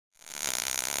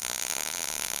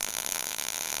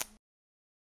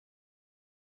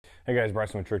Hey guys,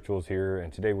 Bryson with Trick Tools here,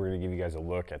 and today we're going to give you guys a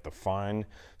look at the Fein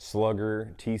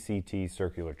Slugger TCT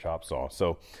circular chop saw.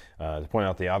 So to point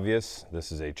out the obvious,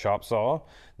 this is a chop saw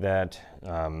that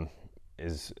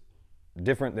is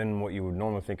different than what you would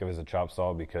normally think of as a chop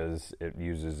saw because it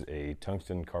uses a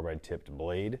tungsten carbide tipped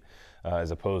blade as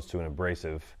opposed to an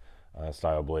abrasive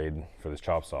style blade for this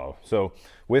chop saw. So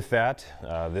with that,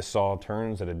 this saw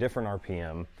turns at a different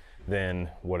RPM than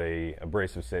what a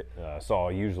abrasive saw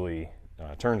usually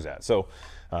turns at. So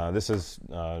this is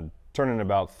turning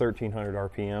about 1300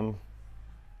 RPM,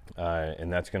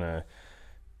 and that's going to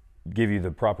give you the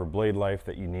proper blade life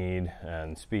that you need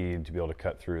and speed to be able to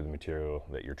cut through the material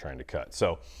that you're trying to cut.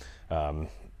 So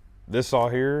this saw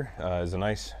here is a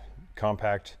nice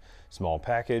compact small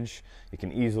package. It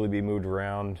can easily be moved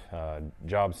around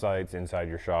job sites, inside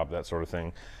your shop, that sort of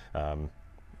thing.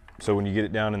 So when you get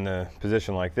it down in the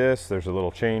position like this, there's a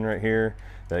little chain right here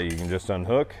that you can just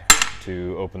unhook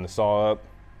to open the saw up.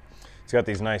 It's got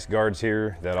these nice guards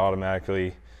here that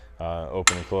automatically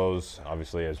open and close,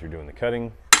 obviously, as you're doing the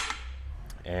cutting.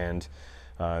 And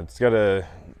it's got a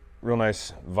real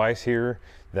nice vise here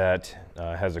that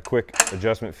has a quick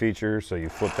adjustment feature. So you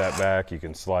flip that back, you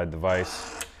can slide the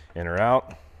vise in or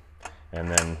out, and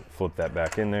then flip that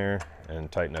back in there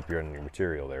and tighten up your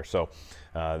material there. So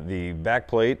the back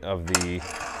plate of the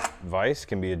vise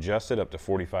can be adjusted up to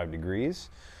 45 degrees.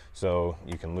 So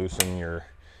you can loosen your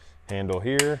handle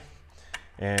here,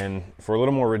 and for a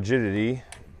little more rigidity,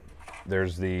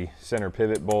 there's the center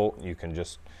pivot bolt. You can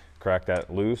just crack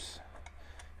that loose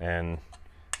and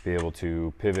be able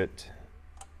to pivot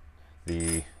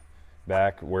the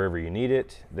back wherever you need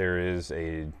it. There is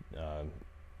a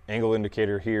angle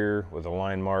indicator here with a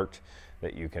line marked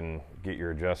that you can get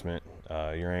your adjustment,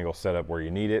 your angle set up where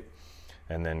you need it,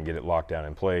 and then get it locked down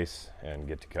in place and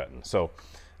get to cutting. So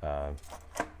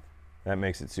that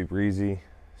makes it super easy.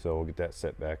 So we'll get that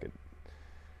set back at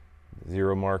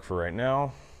 0 mark for right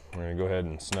now. We're going to go ahead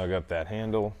and snug up that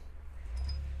handle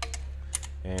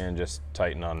and just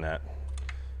tighten on that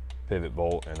pivot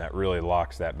bolt, and that really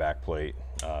locks that back plate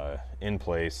in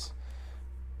place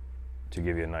to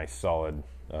give you a nice solid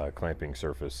clamping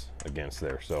surface against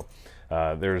there. So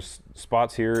there's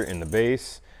spots here in the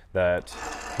base that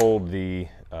hold the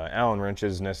Allen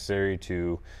wrenches necessary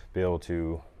to be able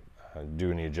to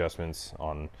do any adjustments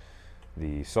on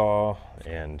the saw,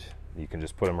 and you can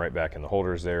just put them right back in the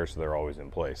holders there, so they're always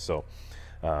in place. So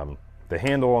the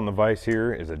handle on the vise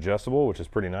here is adjustable, which is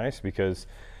pretty nice because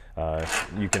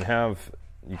you can have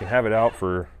it out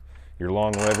for your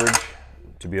long leverage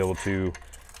to be able to,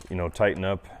 tighten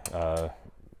up,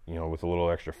 with a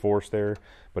little extra force there.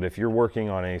 But if you're working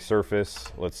on a surface,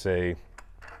 let's say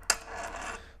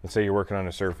you're working on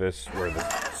a surface where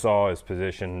the saw is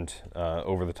positioned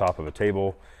over the top of a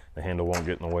table, the handle won't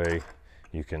get in the way.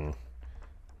 You can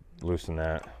loosen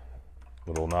that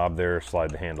little knob there,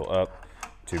 slide the handle up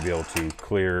to be able to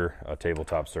clear a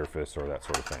tabletop surface or that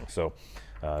sort of thing. So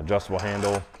adjustable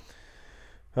handle.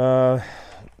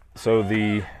 So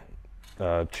the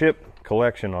chip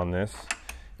collection on this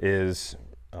is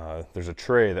there's a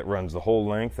tray that runs the whole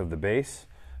length of the base.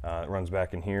 It runs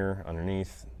back in here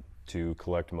underneath to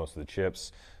collect most of the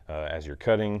chips as you're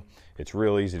cutting. It's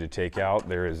real easy to take out.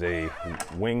 There is a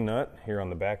wing nut here on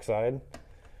the back side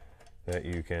that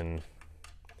you can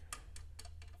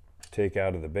take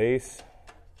out of the base.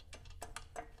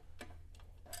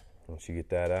 Once you get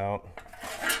that out,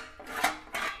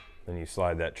 then you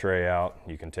slide that tray out.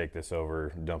 You can take this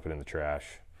over, dump it in the trash,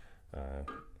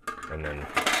 and then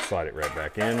slide it right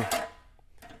back in,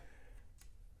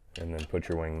 and then put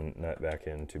your wing nut back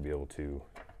in to be able to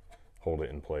hold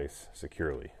it in place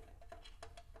securely.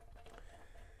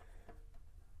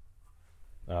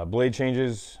 Blade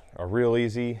changes are real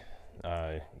easy.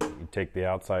 You take the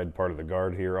outside part of the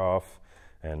guard here off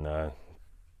and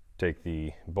take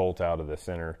the bolt out of the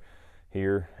center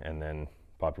here, and then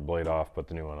pop your blade off, put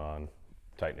the new one on,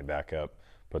 tighten it back up,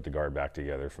 put the guard back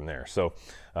together from there. So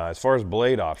as far as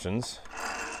blade options,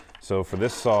 so for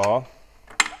this saw,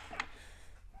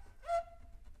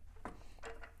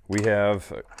 we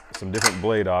have some different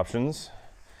blade options.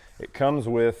 It comes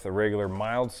with a regular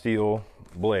mild steel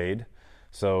blade,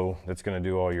 so that's going to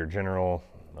do all your general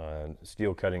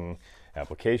steel cutting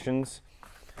applications.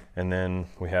 And then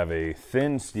we have a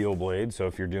thin steel blade, so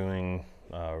if you're doing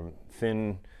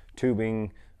thin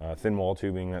tubing, thin wall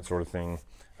tubing, that sort of thing,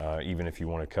 even if you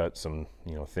want to cut some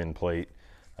thin plate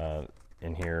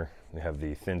in here, we have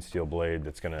the thin steel blade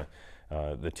that's going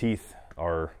to, the teeth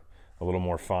are a little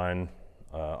more fine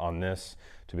on this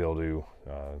to be able to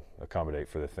accommodate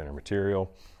for the thinner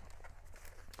material.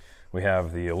 We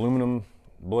have the aluminum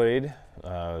blade.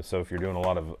 So if you're doing a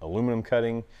lot of aluminum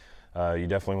cutting, you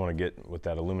definitely want to get with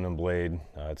that aluminum blade.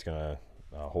 It's going to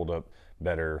hold up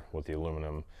better with the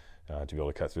aluminum to be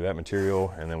able to cut through that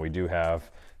material. And then we do have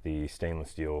the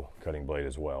stainless steel cutting blade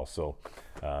as well. So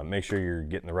make sure you're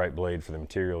getting the right blade for the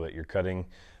material that you're cutting.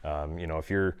 You know, if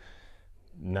you're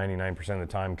 99% of the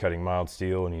time cutting mild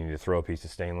steel and you need to throw a piece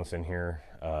of stainless in here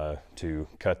to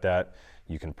cut that,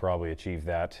 you can probably achieve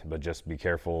that, but just be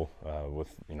careful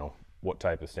with, you know, what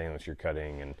type of stainless you're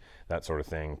cutting and that sort of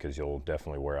thing, because you'll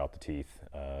definitely wear out the teeth,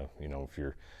 you know, if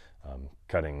you're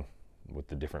cutting with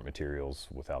the different materials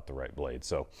without the right blade.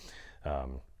 So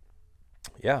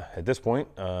yeah, at this point,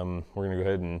 we're going to go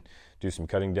ahead and do some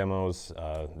cutting demos.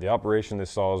 The operation of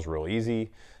this saw is real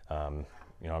easy.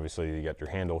 You know, obviously you got your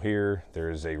handle here.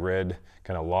 There's a red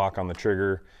kind of lock on the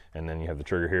trigger, and then you have the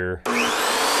trigger here.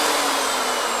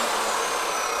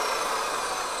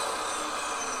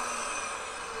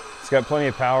 It's got plenty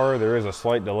of power. There is a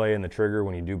slight delay in the trigger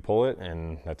when you do pull it,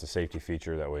 and that's a safety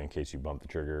feature. That way, in case you bump the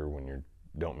trigger when you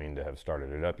don't mean to have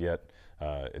started it up yet,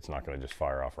 it's not going to just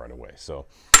fire off right away. So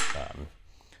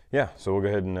yeah, so we'll go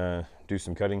ahead and do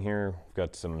some cutting here. We've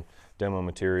got some demo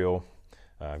material.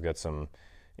 I've got some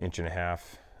 1.5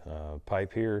 inch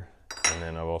pipe here, and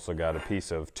then I've also got a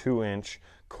piece of 2-inch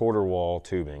quarter wall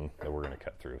tubing that we're going to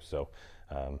cut through. So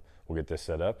we'll get this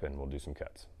set up and we'll do some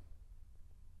cuts.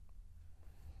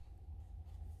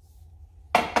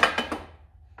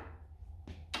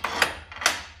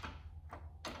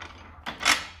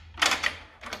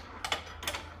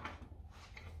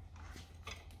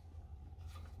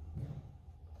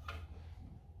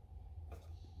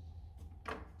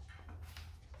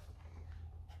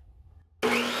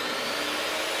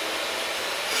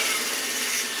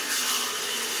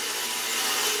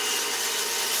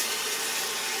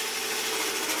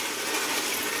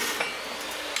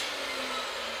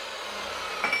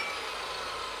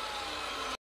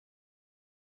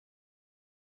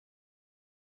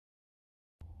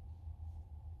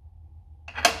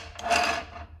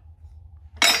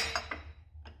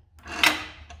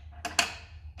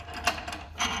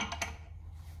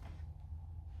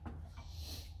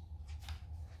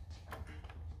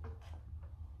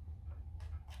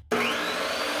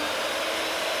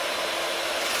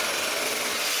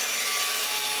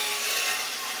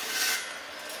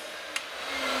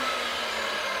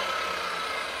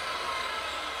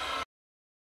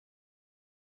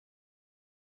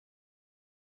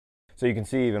 So you can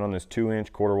see even on this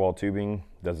 2-inch quarter wall tubing,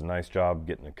 does a nice job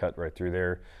getting a cut right through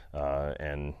there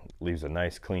and leaves a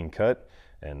nice clean cut,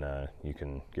 and you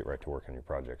can get right to work on your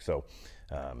project. So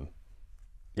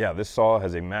yeah, this saw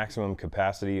has a maximum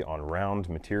capacity on round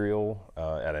material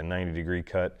at a 90-degree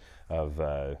cut of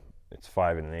it's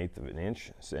 5 1/8 of an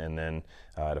inch, and then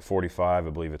at a 45, I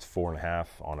believe it's 4.5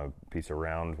 on a piece of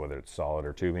round, whether it's solid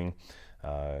or tubing.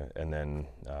 And then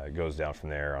it goes down from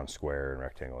there on square and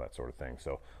rectangle, that sort of thing.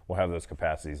 So we'll have those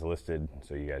capacities listed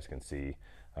so you guys can see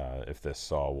if this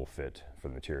saw will fit for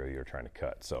the material you're trying to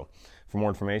cut. So for more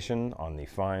information on the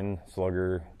Fein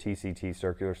Slugger TCT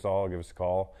circular saw, give us a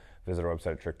call. Visit our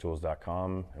website at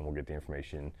Trick-Tools.com, and we'll get the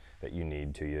information that you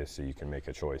need to you so you can make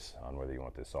a choice on whether you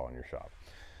want this saw in your shop.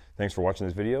 Thanks for watching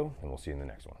this video, and we'll see you in the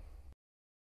next one.